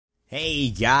Hey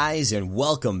guys, and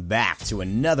welcome back to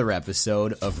another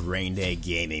episode of RAYNz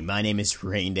Gaming. My name is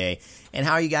RAYNz, and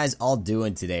how are you guys all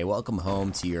doing today? Welcome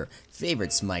home to your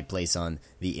favorite Smite place on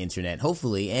the internet,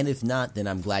 hopefully, and if not, then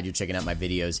I'm glad you're checking out my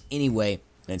videos anyway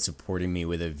and supporting me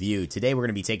with a view. Today we're going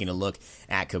to be taking a look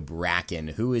at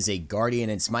Cabrakan, who is a Guardian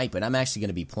in Smite, but I'm actually going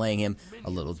to be playing him a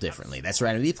little differently. That's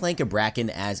right, I'm going to be playing Cabrakan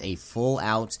as a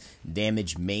full-out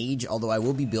damage mage, although I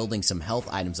will be building some health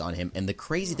items on him. And the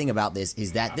crazy thing about this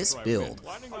is that this build,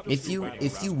 if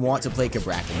you want to play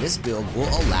Cabrakan, this build will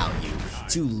allow you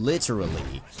to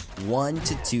literally 1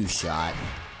 to 2 shot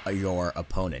your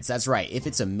opponents. That's right, if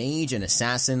it's a mage, an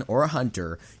assassin, or a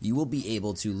hunter, you will be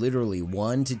able to literally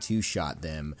 1 to 2 shot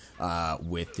them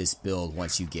with this build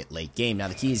once you get late game. Now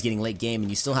the key is getting late game,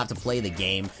 and you still have to play the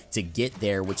game to get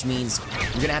there, which means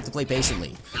you're gonna have to play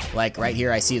patiently. Like right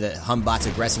here, I see the Humbots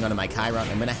aggressing onto my Chiron.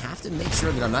 I'm gonna have to make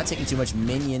sure that I'm not taking too much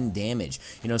minion damage.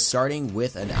 You know, starting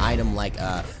with an item like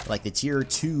the tier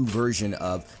 2 version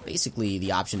of basically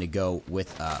the option to go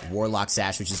with Warlock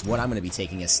Sash, which is what I'm gonna be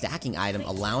taking, a stacking item,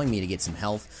 allowing me to get some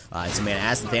health. So man,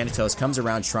 as the Thanatos comes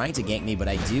around trying to gank me, but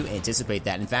I do anticipate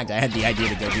that. In fact, I had the idea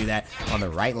to go do that on the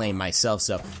right lane myself.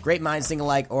 So great minds think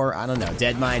alike, or I don't know,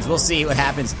 dead minds. We'll see what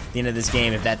happens at the end of this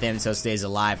game if that Thanatos stays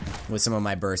alive with some of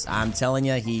my bursts. I'm telling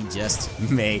you, he just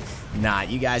may not.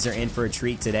 You guys are in for a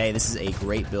treat today. This is a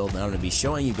great build, and I'm going to be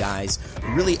showing you guys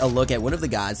really a look at one of the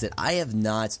gods that I have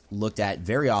not looked at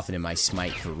very often in my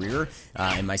Smite career,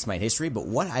 in my Smite history. But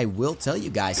what I will tell you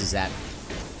guys is that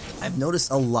I've noticed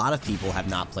a lot of people have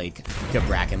not played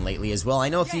Cabrakan lately as well. I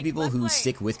know a few people who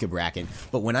stick with Cabrakan,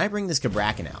 but when I bring this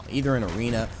Cabrakan out, either in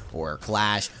Arena or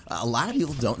Clash, a lot of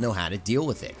people don't know how to deal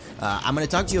with it. I'm going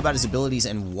to talk to you about his abilities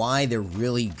and why they're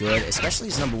really good, especially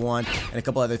his number 1 and a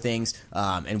couple other things,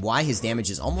 and why his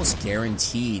damage is almost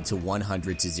guaranteed to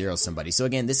 100 to 0 somebody. So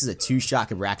again, this is a 2-shot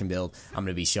Cabrakan build I'm going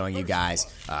to be showing you guys.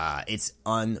 It's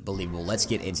unbelievable. Let's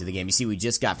get into the game. You see, we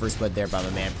just got first blood there by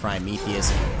my man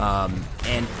Prometheus,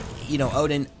 and you know,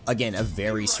 Odin, again, a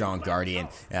very strong Guardian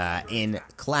in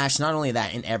Clash. Not only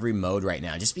that, in every mode right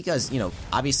now, just because, you know,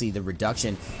 obviously the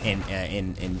reduction in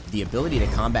the ability to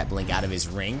combat blink out of his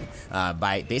ring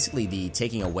by basically the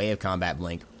taking away of combat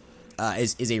blink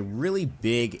is a really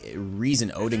big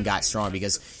reason Odin got strong,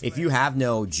 because if you have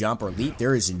no jump or leap,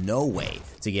 there is no way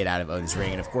to get out of Odin's ring.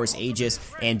 And of course, Aegis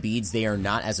and Beads, they are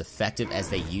not as effective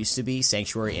as they used to be.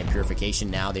 Sanctuary and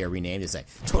Purification, now they are renamed, as I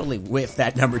totally whiffed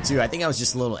that number 2. I think I was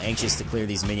just a little anxious to clear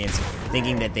these minions,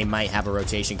 thinking that they might have a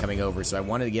rotation coming over, so I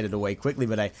wanted to get it away quickly,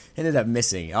 but I ended up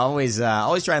missing. Always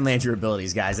try and land your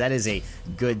abilities, guys. That is a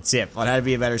good tip on how to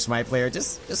be a better Smite player.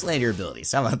 Just land your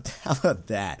abilities. How about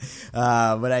that?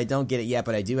 But I don't get it yet,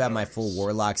 but I do have my full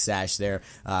Warlock Sash there,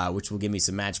 which will give me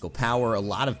some magical power, a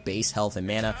lot of base health and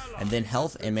mana, and then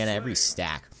health and mana every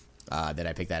stack that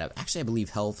I picked that up. Actually, I believe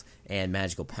health and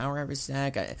magical power every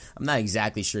stack. I'm not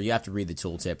exactly sure. You have to read the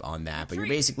tooltip on that, but you're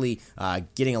basically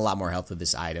getting a lot more health with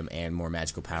this item and more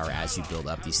magical power as you build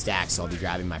up these stacks. So I'll be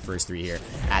grabbing my first 3 here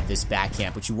at this back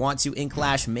camp. What you want to in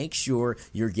Clash, make sure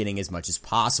you're getting as much as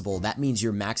possible. That means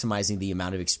you're maximizing the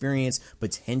amount of experience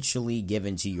potentially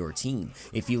given to your team.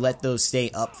 If you let those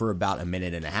stay up for about 1.5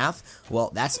 minutes,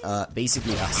 well, that's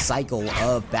basically a cycle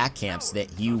of back camps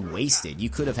that you wasted. You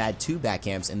could have had 2 back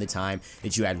camps in the time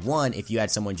that you had 1 if you had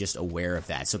someone just aware of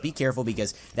that. So be careful,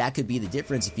 because that could be the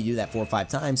difference if you do that 4 or 5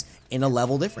 times in a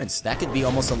level difference. That could be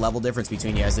almost a level difference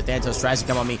between you, as the Thanatos tries to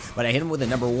come on me, but I hit him with a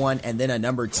number 1 and then a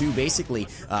number 2, basically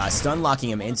stun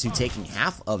locking him into taking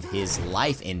half of his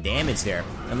life in damage there.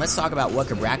 And let's talk about what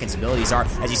Cabrakan's abilities are.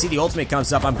 As you see, the ultimate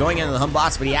comes up. I'm going into the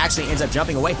Humbots, but he actually ends up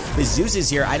jumping away. The Zeus is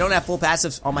here. I don't have full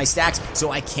passives on my stacks, so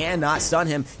I cannot stun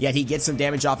him, yet he gets some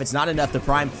damage off. It's not enough to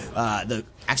prime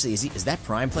Actually, is that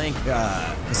Prime playing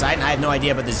Poseidon? I have no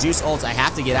idea, but the Zeus ults, I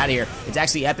have to get out of here. It's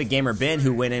actually Epic Gamer Ben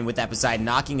who went in with that Poseidon,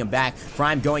 knocking him back.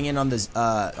 Prime going in on the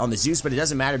Zeus, but it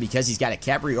doesn't matter because he's got a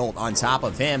Cabri ult on top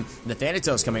of him. The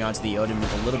Thanatos coming onto the Odin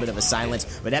with a little bit of a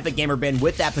silence, but Epic Gamer Ben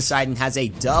with that Poseidon has a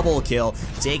double kill,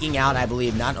 taking out, I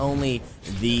believe, not only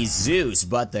the Zeus,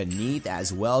 but the Neath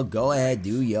as well. Go ahead,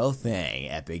 do your thing,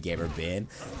 Epic Gamer Ben.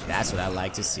 That's what I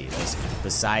like to see. Those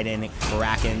Poseidon,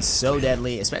 Kraken, so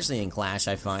deadly, especially in Clash,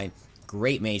 I find.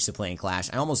 Great mage to play in Clash.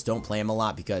 I almost don't play him a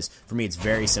lot because, for me, it's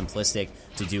very simplistic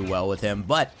to do well with him,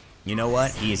 but you know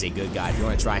what? He is a good guy. If you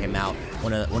want to try him out,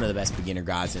 one of the best beginner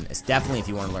gods, and it's definitely, if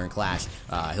you want to learn Clash,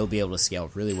 he'll be able to scale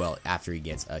really well after he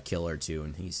gets a kill or 2,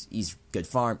 and he's good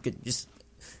farm. Good, just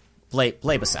play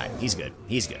Poseidon. He's good.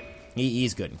 He's good.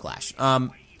 He's good in Clash.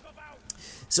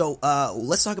 So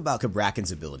let's talk about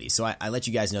Cabrakan's abilities. So I let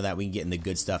you guys know that we can get in the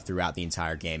good stuff throughout the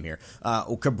entire game here.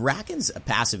 Cabrakan's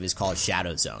passive is called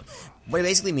Shadow Zone. What it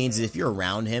basically means is if you're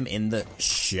around him in the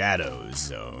Shadow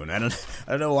Zone, I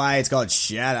don't know why it's called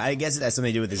Shadow. I guess it has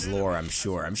something to do with his lore. I'm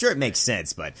sure it makes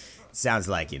sense, but it sounds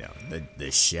like, you know,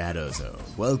 the Shadow Zone.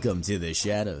 Welcome to the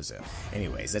Shadow Zone.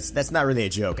 Anyways, that's not really a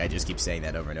joke. I just keep saying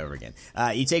that over and over again.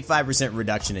 You take 5%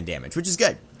 reduction in damage, which is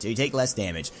good. So you take less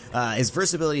damage. His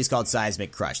first ability is called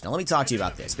Seismic Crush. Now let me talk to you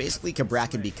about this. Basically,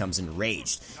 Cabrakan becomes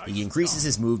enraged. He increases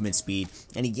his movement speed,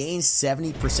 and he gains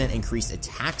 70% increased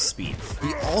attack speed.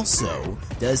 He also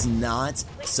does not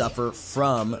suffer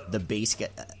from the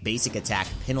basic attack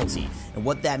penalty. And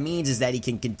what that means is that he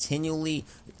can continually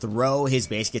throw his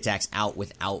basic attacks out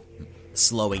without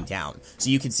slowing down. So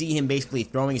you can see him basically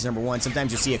throwing his number one.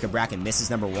 Sometimes you'll see a Cabrakan miss his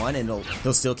number one and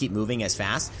he'll still keep moving as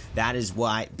fast. That is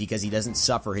why, because he doesn't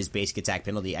suffer his basic attack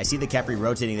penalty. I see the Khepri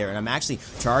rotating there, and I'm actually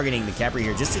targeting the Khepri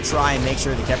here just to try and make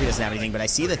sure the Khepri doesn't have anything, but I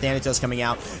see the Thanatos coming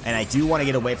out, and I do want to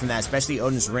get away from that, especially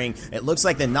Odin's Ring. It looks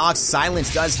like the Nox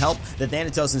Silence does help the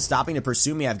Thanatos in stopping to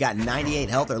pursue me. I've got 98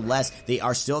 health or less. They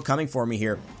are still coming for me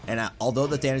here, and although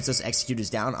the Thanatos execute is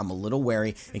down, I'm a little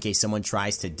wary in case someone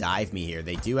tries to dive me here.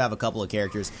 They do have a couple of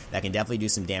characters that can definitely do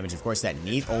some damage. Of course, that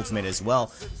Neath ultimate as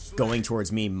well going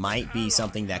towards me might be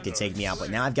something that could take me out,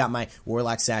 but now I've got my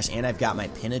Warlock Sash and I've got my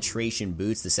Penetration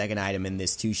Boots, the second item in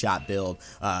this two-shot build.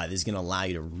 This is going to allow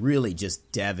you to really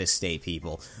just devastate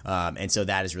people, and so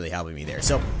that is really helping me there.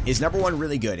 So is number one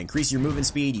really good. Increase your movement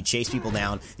speed, you chase people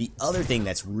down. The other thing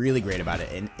that's really great about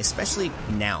it, and especially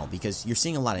now because you're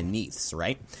seeing a lot of Neaths,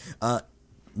 right?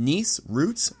 Neaths,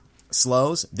 roots,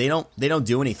 slows, they don't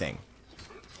do anything.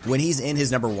 When he's in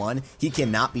his number one, he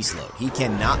cannot be slowed. He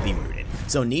cannot be rooted.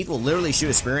 So Neath will literally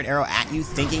shoot a spirit arrow at you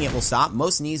thinking it will stop.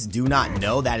 Most Neaths do not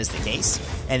know that is the case,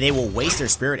 and they will waste their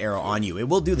spirit arrow on you. It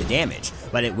will do the damage,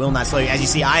 but it will not slow you. As you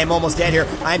see, I am almost dead here.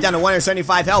 I am down to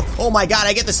 175 health. Oh my god,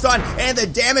 I get the stun, and the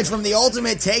damage from the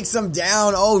ultimate takes him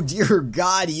down. Oh dear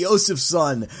god, Yosef's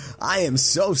son. I am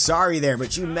so sorry there,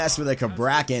 but you messed with a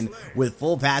Cabrakan with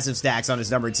full passive stacks on his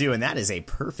number two, and that is a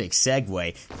perfect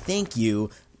segue. Thank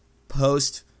you,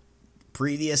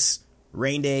 previous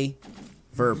Rain Day,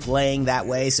 for playing that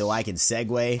way so I can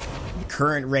segue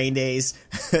current Rain Days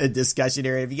discussion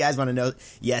area. If you guys want to know,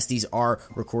 yes, these are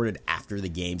recorded after the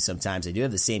game sometimes. I do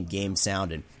have the same game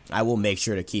sound, and I will make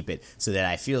sure to keep it so that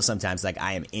I feel sometimes like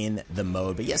I am in the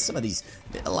mode. But yes, a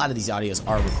lot of these audios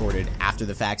are recorded after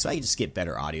the fact, so I can just get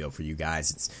better audio for you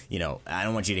guys. It's, you know, I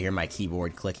don't want you to hear my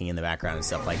keyboard clicking in the background and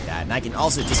stuff like that. And I can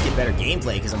also just get better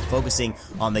gameplay because I'm focusing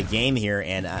on the game here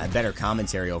and better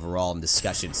commentary overall and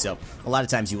discussion. So a lot of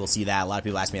times you will see that. A lot of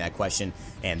people ask me that question,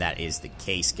 and that is the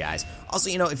case, guys. Also,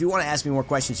 you know, if you want to ask me more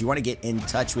questions, you want to get in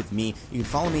touch with me, you can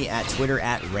follow me at Twitter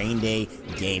at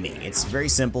RainDayGaming. It's very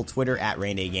simple, Twitter at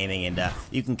RainDayGaming, and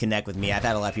you can connect with me. I've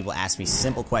had a lot of people ask me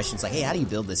simple questions like, hey, how do you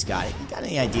build this guy? You got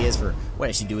any ideas for what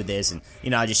I should do with this? And,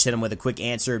 you know, I just hit them with a quick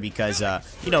answer because,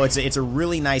 you know, it's a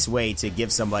really nice way to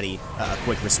give somebody a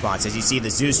quick response. As you see, the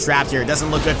Zeus trapped here. It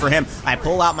doesn't look good for him. I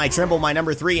pull out my Trimble, my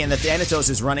number 3, and the Thanatos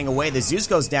is running away. The Zeus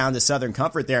goes down to Southern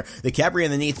Comfort there. The Khepri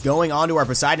and the Neath going onto our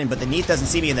Poseidon, but the Neath doesn't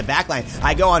see me in the backline.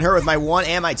 I go on her with my 1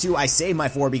 and my 2. I save my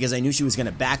 4 because I knew she was going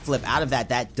to backflip out of that.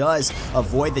 That does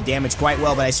avoid the damage quite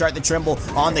well, but I start the Trimble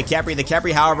on the Khepri. The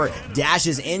Khepri, however,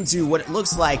 dashes into what it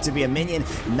looks like to be a minion,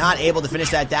 not able to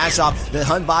finish that dash off. The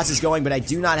Hun boss is going, but I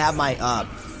do not have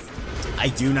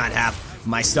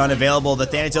my stun available. The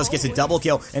Thanatos gets a double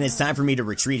kill, and it's time for me to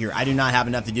retreat here. I do not have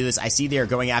enough to do this. I see they are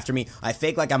going after me. I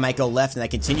fake like I might go left, and I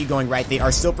continue going right. They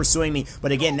are still pursuing me,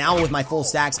 but again, now with my full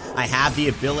stacks, I have the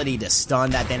ability to stun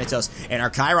that Thanatos. And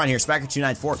our Chiron here,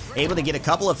 Spacker294, able to get a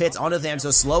couple of hits onto the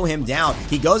Thanatos, slow him down.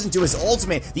 He goes into his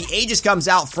ultimate. The Aegis comes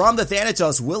out from the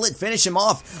Thanatos. Will it finish him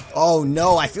off? Oh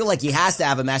no, I feel like he has to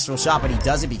have a masterful shot, but he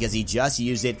doesn't because he just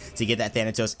used it to get that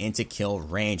Thanatos into kill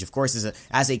range. Of course,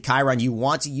 as a Chiron, you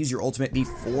want to use your ultimate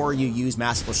before you use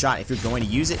Masterful Shot. If you're going to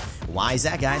use it, why is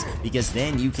that, guys? Because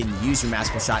then you can use your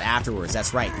Masterful Shot afterwards.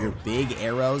 That's right, your big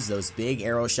arrows, those big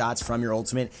arrow shots from your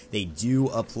ultimate, they do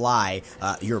apply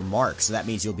your mark, so that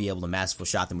means you'll be able to Masterful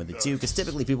Shot them with the 2, because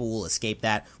typically people will escape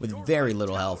that with very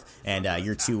little health, and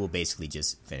your 2 will basically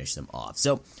just finish them off.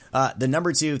 So the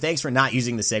number 2, thanks for not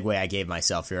using the segue I gave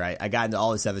myself here. I got into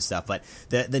all this other stuff, but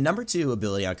the number 2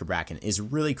 ability on Cabrakan is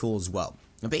really cool as well.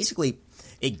 Basically,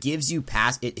 it gives you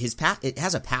it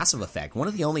has a passive effect. One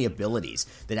of the only abilities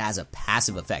that has a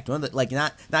passive effect. One of the, like,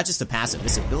 not just a passive.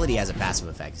 This ability has a passive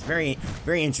effect. It's very,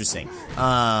 very interesting.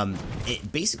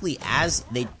 It basically, as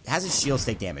his shields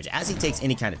take damage, as he takes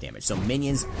any kind of damage. So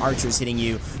minions, archers hitting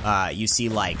you, you see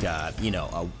like you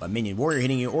know, a minion warrior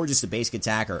hitting you, or just a basic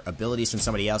attack or abilities from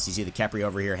somebody else. You see the Capri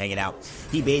over here hanging out.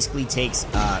 He basically takes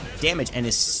damage, and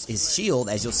his shield,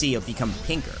 as you'll see, will become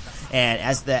pinker. And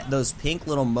as those pink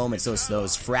little moments,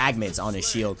 those fragments on his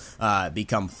shield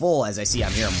become full, as I see,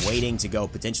 I'm here, I'm waiting to go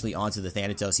potentially onto the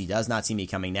Thanatos. He does not see me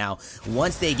coming now.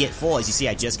 Once they get full, as you see,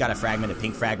 I just got a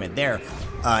pink fragment there,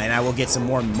 and I will get some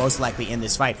more most likely in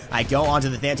this fight. I go onto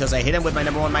the Thanatos, I hit him with my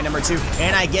number 1, my number 2,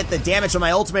 and I get the damage from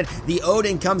my ultimate. The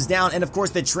Odin comes down, and of course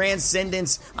the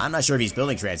Transcendence, I'm not sure if he's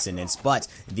building Transcendence, but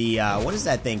the, what is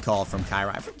that thing called from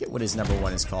Kyra? I forget what his number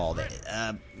 1 is called.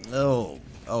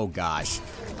 Oh gosh,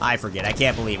 I forget. I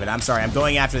can't believe it. I'm sorry. I'm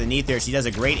going after the Neath there. She does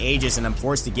a great Aegis, and I'm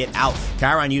forced to get out.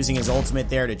 Chiron using his ultimate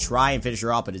there to try and finish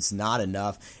her off, but it's not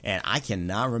enough. And I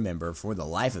cannot remember for the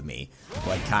life of me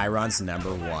what Chiron's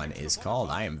number 1 is called.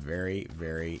 I am very,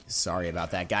 very sorry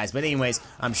about that, guys. But anyways,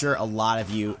 I'm sure a lot of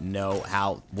you know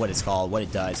what it's called, what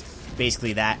it does.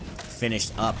 Basically, that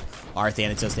finished up our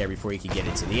Thanatos there before he could get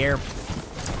into the air.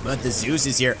 But the Zeus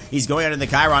is here. He's going under the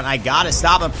Chiron. I gotta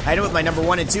stop him. I hit him with my number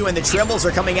 1 and 2, and the Trembles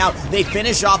are coming out. They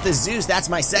finish off the Zeus. That's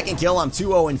my second kill. I'm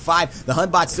 2-0-5. The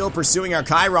Hunbot's still pursuing our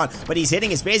Chiron, but he's hitting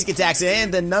his basic attacks,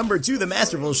 and the number 2, the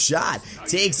Masterful Shot,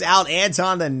 takes out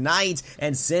Anton the Knight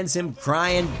and sends him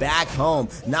crying back home.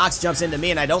 Nox jumps into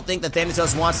me, and I don't think that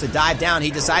Thanatos wants to dive down.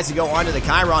 He decides to go onto the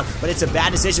Chiron, but it's a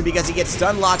bad decision because he gets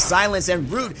stun locked, silenced, and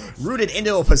rooted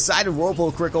into a Poseidon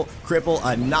Whirlpool cripple,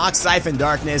 a Nox Siphon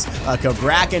Darkness, a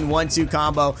Cabrakan 1-2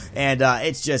 combo, and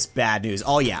it's just bad news.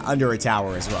 Oh yeah, under a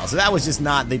tower as well. So that was just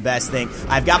not the best thing.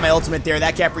 I've got my ultimate there.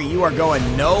 That Capri, you are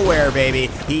going nowhere, baby.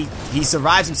 He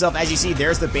survives himself. As you see,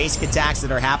 there's the basic attacks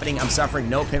that are happening. I'm suffering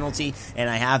no penalty, and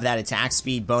I have that attack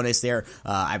speed bonus there,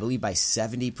 I believe by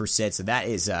 70%. So that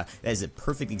is a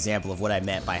perfect example of what I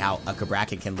meant by how a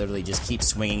Cabrakan can literally just keep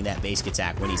swinging that basic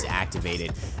attack when he's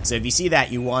activated. So if you see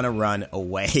that, you want to run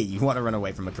away. You want to run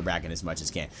away from a Cabrakan as much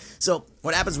as you can. So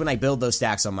what happens when I build those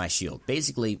stacks on my shield?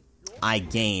 Basically, I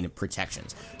gain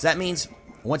protections. So that means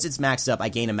once it's maxed up, I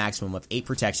gain a maximum of 8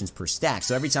 protections per stack.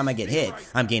 So every time I get hit,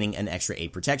 I'm gaining an extra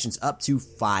 8 protections up to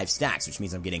 5 stacks, which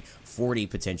means I'm getting 40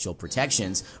 potential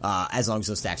protections as long as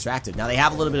those stacks are active. Now, they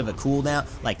have a little bit of a cooldown,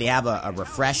 like they have a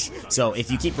refresh. So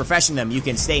if you keep refreshing them, you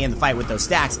can stay in the fight with those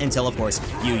stacks until, of course,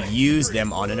 you use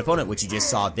them on an opponent, which you just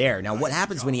saw there. Now, what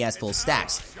happens when he has full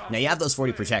stacks? Now, you have those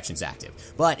 40 protections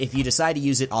active, but if you decide to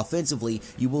use it offensively,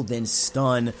 you will then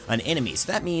stun an enemy.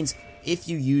 So that means if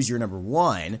you use your number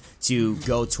 1 to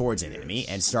go towards an enemy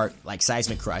and start like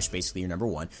Seismic Crush, basically your number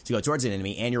 1, to go towards an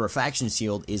enemy, and your Refraction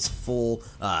Shield is full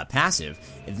passive,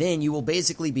 then you will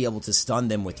basically be able to stun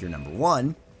them with your number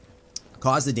 1,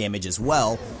 cause the damage as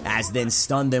well as then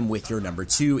stun them with your number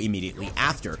 2 immediately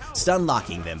after, stun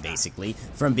locking them basically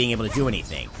from being able to do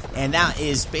anything. And that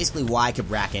is basically why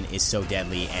Cabrakan is so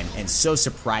deadly and so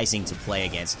surprising to play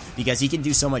against, because he can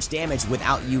do so much damage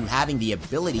without you having the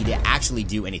ability to actually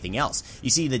do anything else.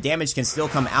 You see, the damage can still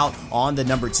come out on the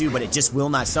number 2, but it just will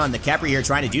not stun. The Capri here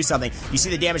trying to do something. You see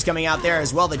the damage coming out there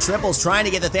as well. The Triples trying to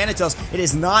get the Thanatos. It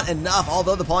is not enough.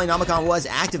 Although the Polynomicon was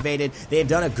activated, they have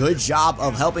done a good job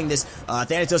of helping this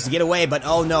Thanatos to get away, but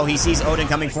oh no, he sees Odin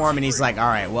coming for him, and he's like,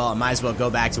 alright, well, I might as well go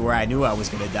back to where I knew I was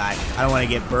going to die. I don't want to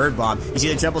get bird bombed. You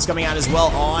see the triples coming out as well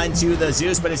onto the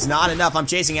Zeus, but it's not enough. I'm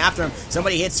chasing after him.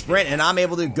 Somebody hits sprint, and I'm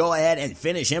able to go ahead and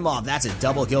finish him off. That's a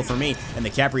double kill for me, and the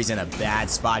Capri's in a bad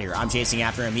spot here. I'm chasing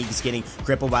after him. He's getting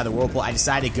crippled by the Whirlpool. I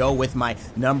decided to go with my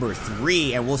number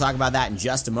 3, and we'll talk about that in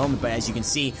just a moment, but as you can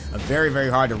see, very, very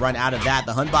hard to run out of that.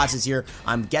 The Hunbots is here.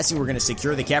 I'm guessing we're going to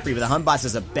secure the Capri, but the Hunbots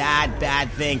is a bad,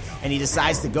 bad thing, and he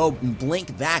decides to go and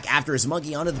blink back after his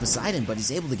monkey onto the Poseidon, but he's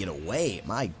able to get away.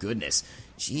 My goodness.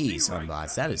 Jeez,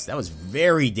 Hunbots, that was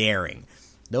very daring.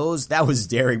 That was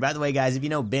daring. By the way, guys, if you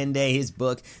know Ben Day, his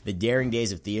book, The Daring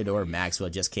Days of Theodore Maxwell,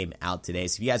 just came out today.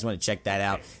 So if you guys want to check that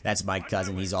out, that's my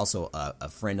cousin. He's also a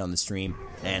friend on the stream,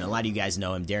 and a lot of you guys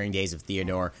know him. Daring Days of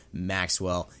Theodore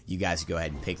Maxwell. You guys go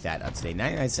ahead and pick that up today.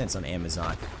 99 cents on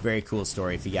Amazon. Very cool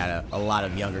story. If you got a lot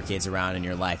of younger kids around in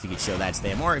your life, you could show that to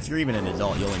them. Or if you're even an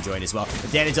adult, you'll enjoy it as well. The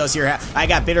Thanatos here, I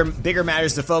got bigger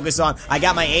matters to focus on. I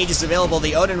got my Aegis available.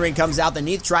 The Odin Ring comes out. The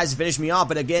Neath tries to finish me off,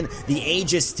 but again, the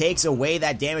Aegis takes away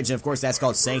that damage, and of course that's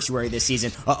called Sanctuary this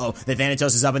season. Uh-oh, the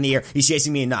Thanatos is up in the air. He's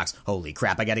chasing me in Nox. Holy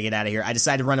crap, I gotta get out of here. I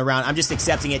decided to run around. I'm just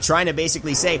accepting it, trying to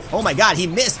basically say, oh my god, he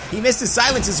missed. He missed his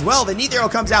silence as well. The Neath arrow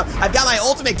comes out. I've got my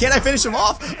ultimate. Can I finish him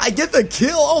off? I get the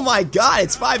kill. Oh my god,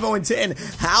 it's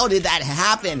 5-0-10. How did that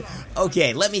happen?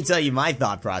 Okay, let me tell you my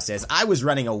thought process. I was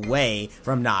running away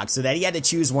from Nox so that he had to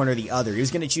choose one or the other. He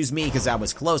was going to choose me because I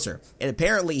was closer. And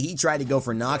apparently he tried to go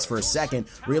for Nox for a second,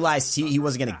 realized he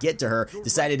wasn't going to get to her,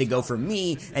 decided to go for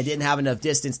me, and didn't have enough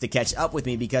distance to catch up with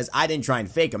me because I didn't try and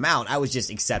fake him out. I was just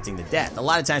accepting the death. A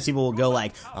lot of times people will go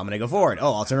like, I'm going to go forward.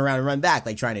 Oh, I'll turn around and run back,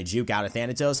 like trying to juke out a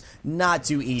Thanatos. Not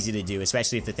too easy to do,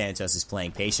 especially if the Thanatos is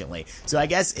playing patiently. So I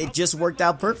guess it just worked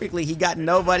out perfectly. He got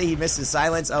nobody. He missed his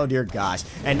silence. Oh, dear gosh.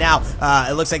 And now,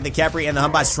 it looks like the Khepri and the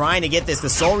Hunboss trying to get this. The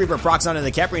Soul Reaver procs onto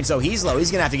the Khepri, and so he's low. He's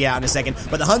going to have to get out in a second.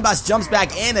 But the Hunboss jumps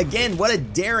back in again. What a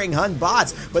daring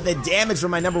Hunboss. But the damage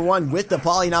from my number one with the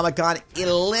Polynomicon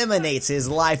eliminates his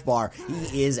life bar.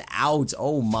 He is out.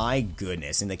 Oh my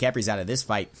goodness. And the Khepri's out of this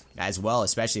fight as well,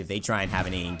 especially if they try and have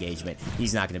any engagement.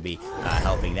 He's not going to be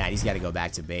helping that. He's got to go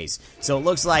back to base. So it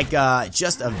looks like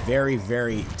just a very,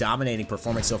 very dominating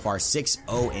performance so far.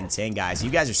 6-0-10, guys.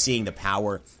 You guys are seeing the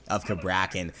power of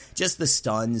Cabrakan. Just the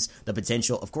stuns, the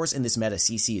potential. Of course, in this meta,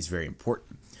 CC is very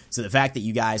important. So the fact that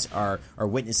you guys are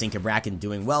witnessing Cabrakan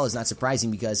doing well is not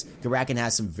surprising because Cabrakan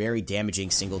has some very damaging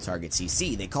single target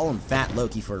CC. They call him Fat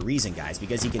Loki for a reason, guys,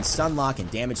 because he can stun lock and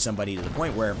damage somebody to the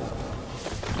point where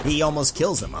he almost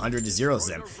kills them, 100 to 0s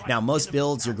them. Now, most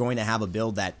builds, you're going to have a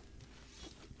build that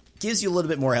gives you a little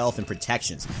bit more health and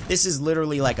protections. This is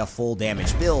literally like a full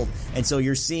damage build, and so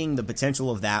you're seeing the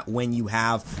potential of that when you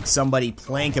have somebody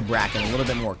playing Cabrakan a little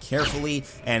bit more carefully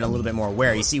and a little bit more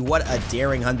aware. You see what a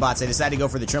daring Hunbots. I decided to go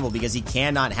for the Tremble because he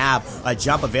cannot have a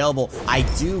jump available. I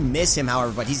do miss him,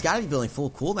 however, but he's got to be building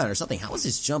full cooldown or something. How is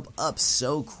his jump up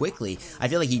so quickly? I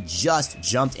feel like he just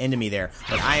jumped into me there,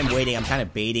 but I am waiting. I'm kind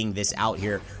of baiting this out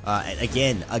here.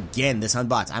 Again, this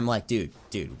Hunbots. I'm like, dude,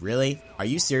 really? Are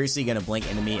you seriously going to blink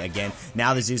into me again?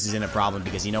 Now the Zeus is in a problem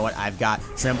because you know what? I've got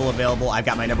Tremble available. I've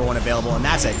got my number one available, and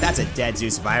that's a dead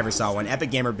Zeus if I ever saw one. Epic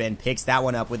Gamer Ben picks that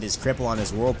one up with his cripple on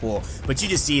his Whirlpool, but you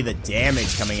just see the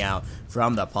damage coming out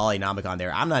from the Polynomicon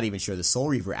there. I'm not even sure the Soul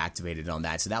Reaver activated on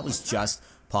that, so that was just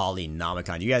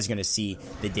Polynomicon. You guys are going to see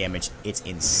the damage. It's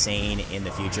insane in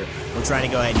the future. We're trying to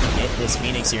go ahead and get this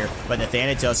Phoenix here, but the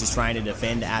Thanatos is trying to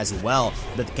defend as well.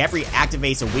 The Khepri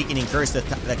activates a weakening curse. The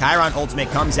Chiron ultimate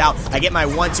comes out. I get my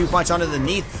 1-2 punch onto the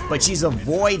Neath, but she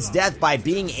avoids death by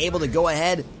being able to go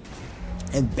ahead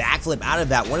and backflip out of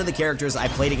that. One of the characters I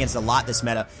played against a lot this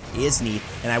meta is Neath,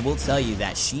 and I will tell you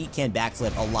that she can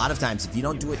backflip a lot of times if you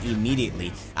don't do it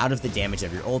immediately out of the damage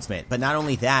of your ultimate. But not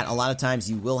only that, a lot of times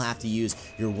you will have to use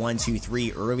your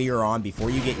 1-2-3 earlier on before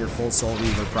you get your full Soul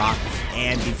Reaver proc,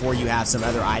 and before you have some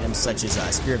other items such as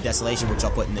Spirit of Desolation, which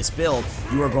I'll put in this build.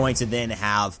 You are going to then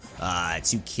have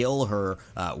to kill her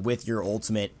with your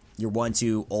ultimate, your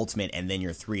 1-2 ultimate, and then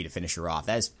your 3 to finish her off.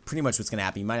 That is pretty much what's going to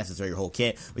happen. You might have to throw your whole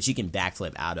kit, but you can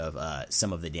backflip out of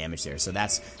some of the damage there. So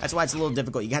that's why it's a little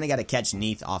difficult. You kind of got to catch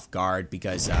Neath off guard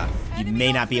because you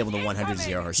may not be able to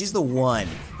 100-0 her. She's the one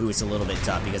who is a little bit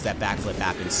tough because that backflip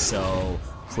happens so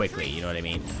quickly. You know what I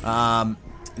mean?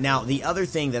 Now, the other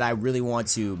thing that I really want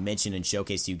to mention and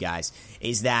showcase to you guys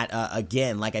is that,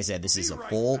 again, like I said, this is a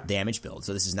full damage build.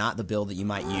 So this is not the build that you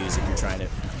might use if you're trying to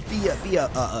be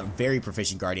a very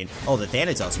proficient Guardian. Oh, the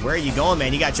Thanatos. Where are you going,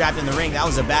 man? You got trapped in the ring. That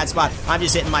was a bad spot. I'm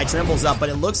just hitting my Trembles up, but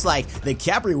it looks like the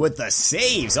Khepri with the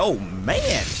saves. Oh,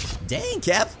 man. Dang,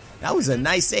 Khep. That was a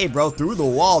nice save, bro. Through the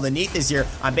wall. The Neath is here.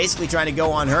 I'm basically trying to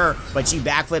go on her, but she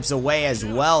backflips away as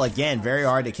well. Again, very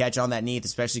hard to catch on that Neath,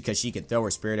 especially because she can throw her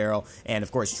Spirit Arrow and,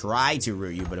 of course, try to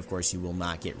root you, but, of course, you will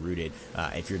not get rooted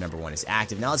if your number one is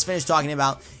active. Now, let's finish talking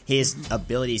about his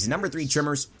abilities. Number 3,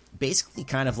 Trimmers. Basically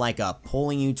kind of like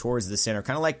pulling you towards the center,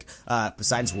 kind of like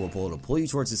Poseidon's Whirlpool. It'll pull you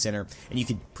towards the center, and you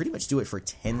can pretty much do it for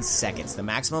 10 seconds. The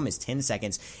maximum is 10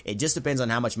 seconds. It just depends on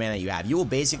how much mana you have. You will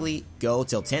basically go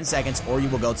till 10 seconds, or you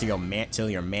will go till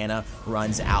your mana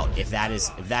runs out, if that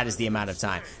is the amount of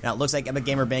time. Now, it looks like Epic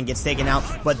Gamer Ben gets taken out,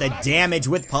 but the damage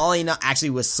with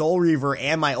actually with Soul Reaver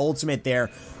and my ultimate there,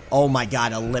 oh my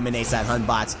god, eliminates that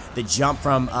Hunbots. The jump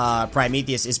from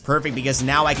Prometheus is perfect because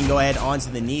now I can go ahead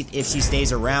onto the Neath if she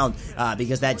stays around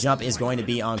because that jump is going to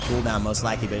be on cooldown most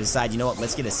likely. But decide, you know what,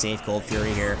 let's get a safe Cold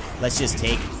Fury here. Let's just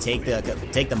take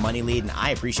the money lead, and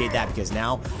I appreciate that because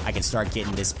now I can start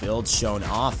getting this build shown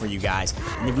off for you guys.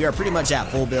 And we are pretty much at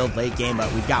full build late game, but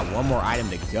we've got one more item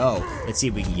to go. Let's see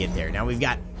if we can get there. Now we've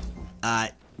got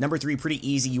Number 3, pretty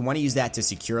easy. You want to use that to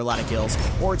secure a lot of kills,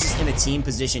 or just in a team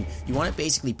position. You want to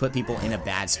basically put people in a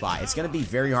bad spot. It's going to be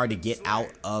very hard to get out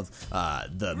of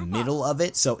the middle of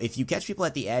it, so if you catch people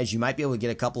at the edge, you might be able to get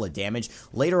a couple of damage.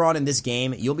 Later on in this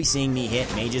game, you'll be seeing me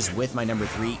hit mages with my number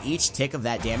 3. Each tick of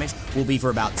that damage will be for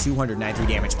about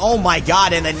 293 damage. Oh my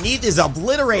god, and the Neath is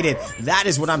obliterated! That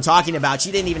is what I'm talking about.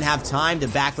 She didn't even have time to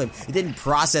backflip. It didn't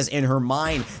process in her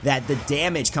mind that the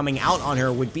damage coming out on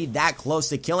her would be that close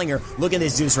to killing her. Look at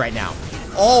this Zeus right now.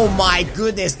 Oh my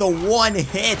goodness, the one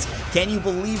hit. Can you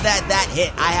believe that? That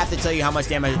hit. I have to tell you how much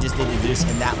damage I just did to Zeus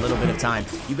in that little bit of time.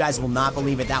 You guys will not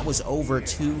believe it. That was over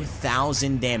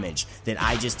 2,000 damage that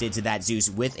I just did to that Zeus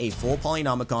with a full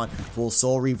Polynomicon, full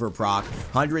Soul Reaver proc,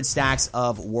 100 stacks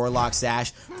of Warlock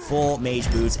Sash, full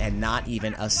Mage boots, and not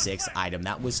even a 6th item.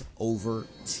 That was over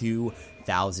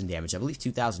 2,000 damage. I believe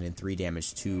 2,003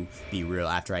 damage to be real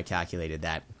after I calculated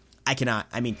that.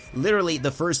 I mean, literally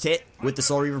the first hit with the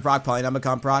Soul Reaver proc,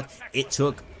 Polynomicon proc, it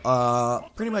took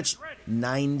pretty much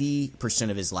 90%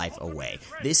 of his life away.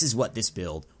 This is what this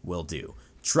build will do.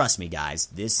 Trust me, guys,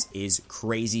 this is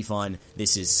crazy fun.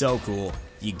 This is so cool.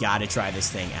 You gotta try this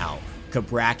thing out.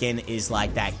 Cabrakan is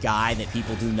like that guy that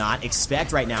people do not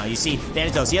expect right now. You see,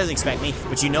 Thanatos, he doesn't expect me,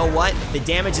 but you know what? The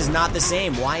damage is not the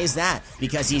same. Why is that?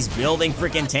 Because he's building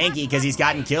freaking tanky because he's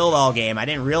gotten killed all game. I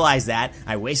didn't realize that.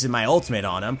 I wasted my ultimate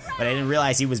on him, but I didn't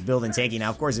realize he was building tanky. Now,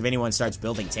 of course, if anyone starts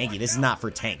building tanky, this is not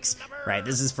for tanks, right?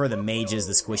 This is for the mages,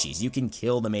 the squishies. You can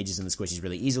kill the mages and the squishies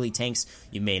really easily. Tanks,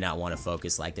 you may not want to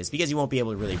focus like this because you won't be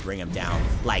able to really bring them down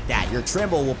like that. Your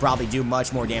Trimble will probably do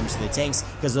much more damage to the tanks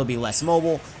because they'll be less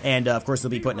mobile, and of course,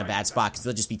 they'll be put in a bad spot because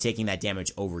they'll just be taking that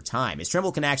damage over time. His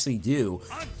Trimble can actually do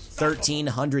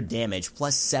 1,300 damage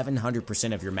plus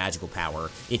 700% of your magical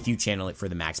power if you channel it for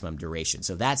the maximum duration.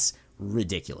 So that's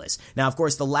ridiculous. Now, of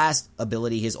course, the last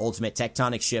ability, his ultimate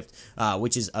Tectonic Shift,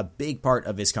 which is a big part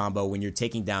of his combo when you're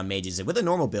taking down mages. And with a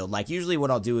normal build, like usually what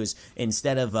I'll do is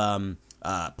instead of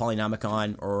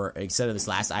Polynomicon, or instead of this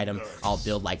last item, I'll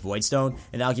build like Voidstone,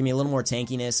 and that'll give me a little more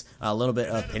tankiness, a little bit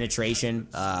of penetration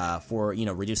for, you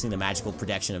know, reducing the magical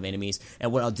protection of enemies.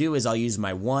 And what I'll do is I'll use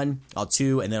my 1, I'll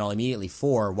 2, and then I'll immediately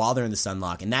 4 while they're in the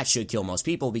Sunlock, and that should kill most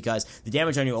people because the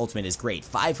damage on your ultimate is great.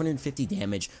 550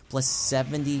 damage plus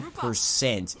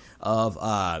 70% of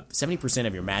 70%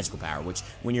 of your magical power, which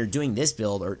when you're doing this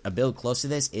build or a build close to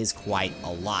this is quite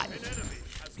a lot.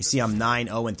 You see I'm 9,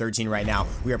 0, and 13 right now.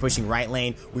 We are pushing right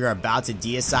lane. We are about to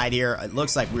deicide here. It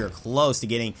looks like we are close to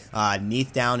getting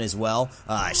Neath down as well.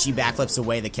 She backflips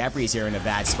away. The Kepri's here in a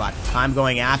bad spot. I'm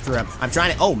going after him. I'm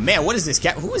trying to... Oh, man, what is this?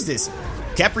 Who is this?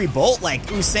 Kepri Bolt? Like,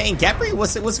 Usain Kepri?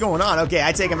 What's going on? Okay,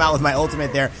 I take him out with my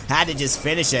ultimate there. Had to just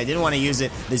finish it. I didn't want to use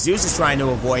it. The Zeus is trying to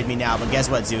avoid me now, but guess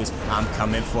what, Zeus? I'm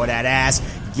coming for that ass.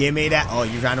 Give me that... Oh,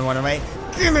 you're trying to run away?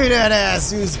 Give me that ass,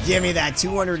 Zeus. Give me that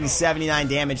 279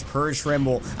 damage per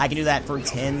Trimble. I can do that for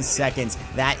 10 seconds.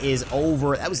 That is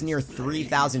over. That was near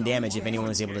 3,000 damage if anyone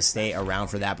was able to stay around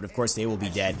for that. But of course, they will be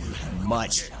dead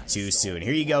much too soon.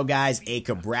 Here you go, guys. A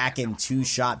Cabrakan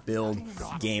 2-shot build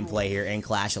gameplay here in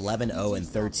Clash 11, 0, and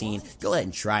 13. Go ahead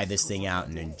and try this thing out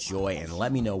and enjoy, and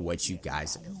let me know what you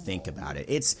guys think about it.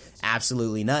 It's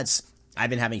absolutely nuts. I've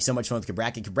been having so much fun with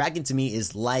Cabrakan. Cabrakan to me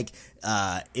is like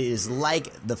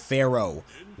the Pharaoh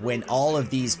when all of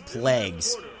these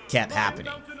plagues kept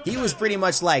happening. He was pretty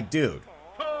much like, dude,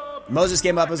 Moses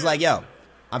came up and was like, yo,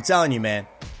 I'm telling you, man,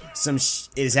 some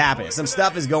is happening. Some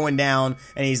stuff is going down,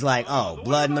 and he's like, oh,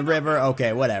 blood in the river?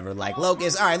 Okay, whatever. Like,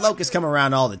 locusts, all right, locusts come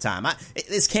around all the time.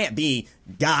 This can't be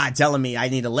God telling me I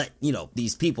need to let, you know,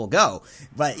 these people go.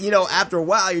 But, you know, after a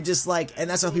while, you're just like, and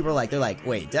that's how people are like, they're like,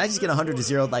 wait, did I just get 100 to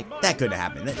 0? Like, that couldn't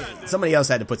happen. Somebody else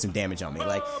had to put some damage on me.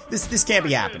 Like, this can't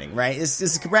be happening, right? This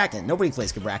is Cabrakan. Nobody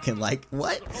plays Cabrakan. Like,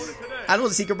 what? I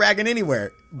don't see Cabrakan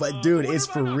anywhere. But, dude, it's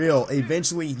for real.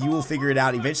 Eventually, you will figure it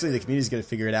out. Eventually, the community is going to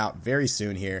figure it out very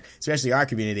soon here, especially our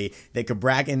community, that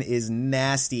Cabrakan is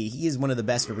nasty. He is one of the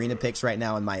best arena picks right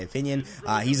now, in my opinion.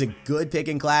 He's a good pick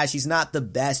in Clash. He's not the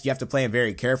best. You have to play him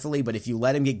very carefully, but if you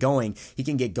let him get going, he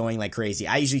can get going like crazy.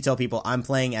 I usually tell people I'm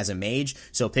playing as a mage,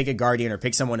 so pick a guardian or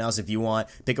pick someone else if you want.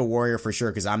 Pick a warrior for sure,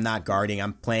 because I'm not guarding.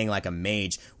 I'm playing like a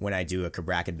mage when I do a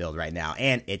Cabrakan build right now,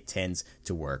 and it tends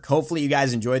to work. Hopefully you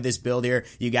guys enjoyed this build here.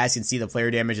 You guys can see the player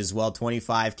damage as well,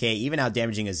 25k, even out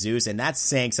damaging a Zeus, and that's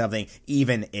saying something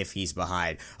even if he's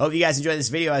behind. Hope you guys enjoyed this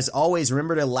video. As always,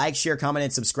 remember to like, share, comment,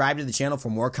 and subscribe to the channel for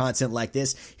more content like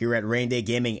this here at Raynday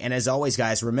Gaming. And as always,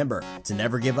 guys, remember to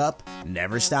never give up,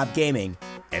 never stop gaming,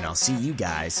 and I'll see you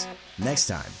guys next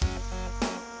time.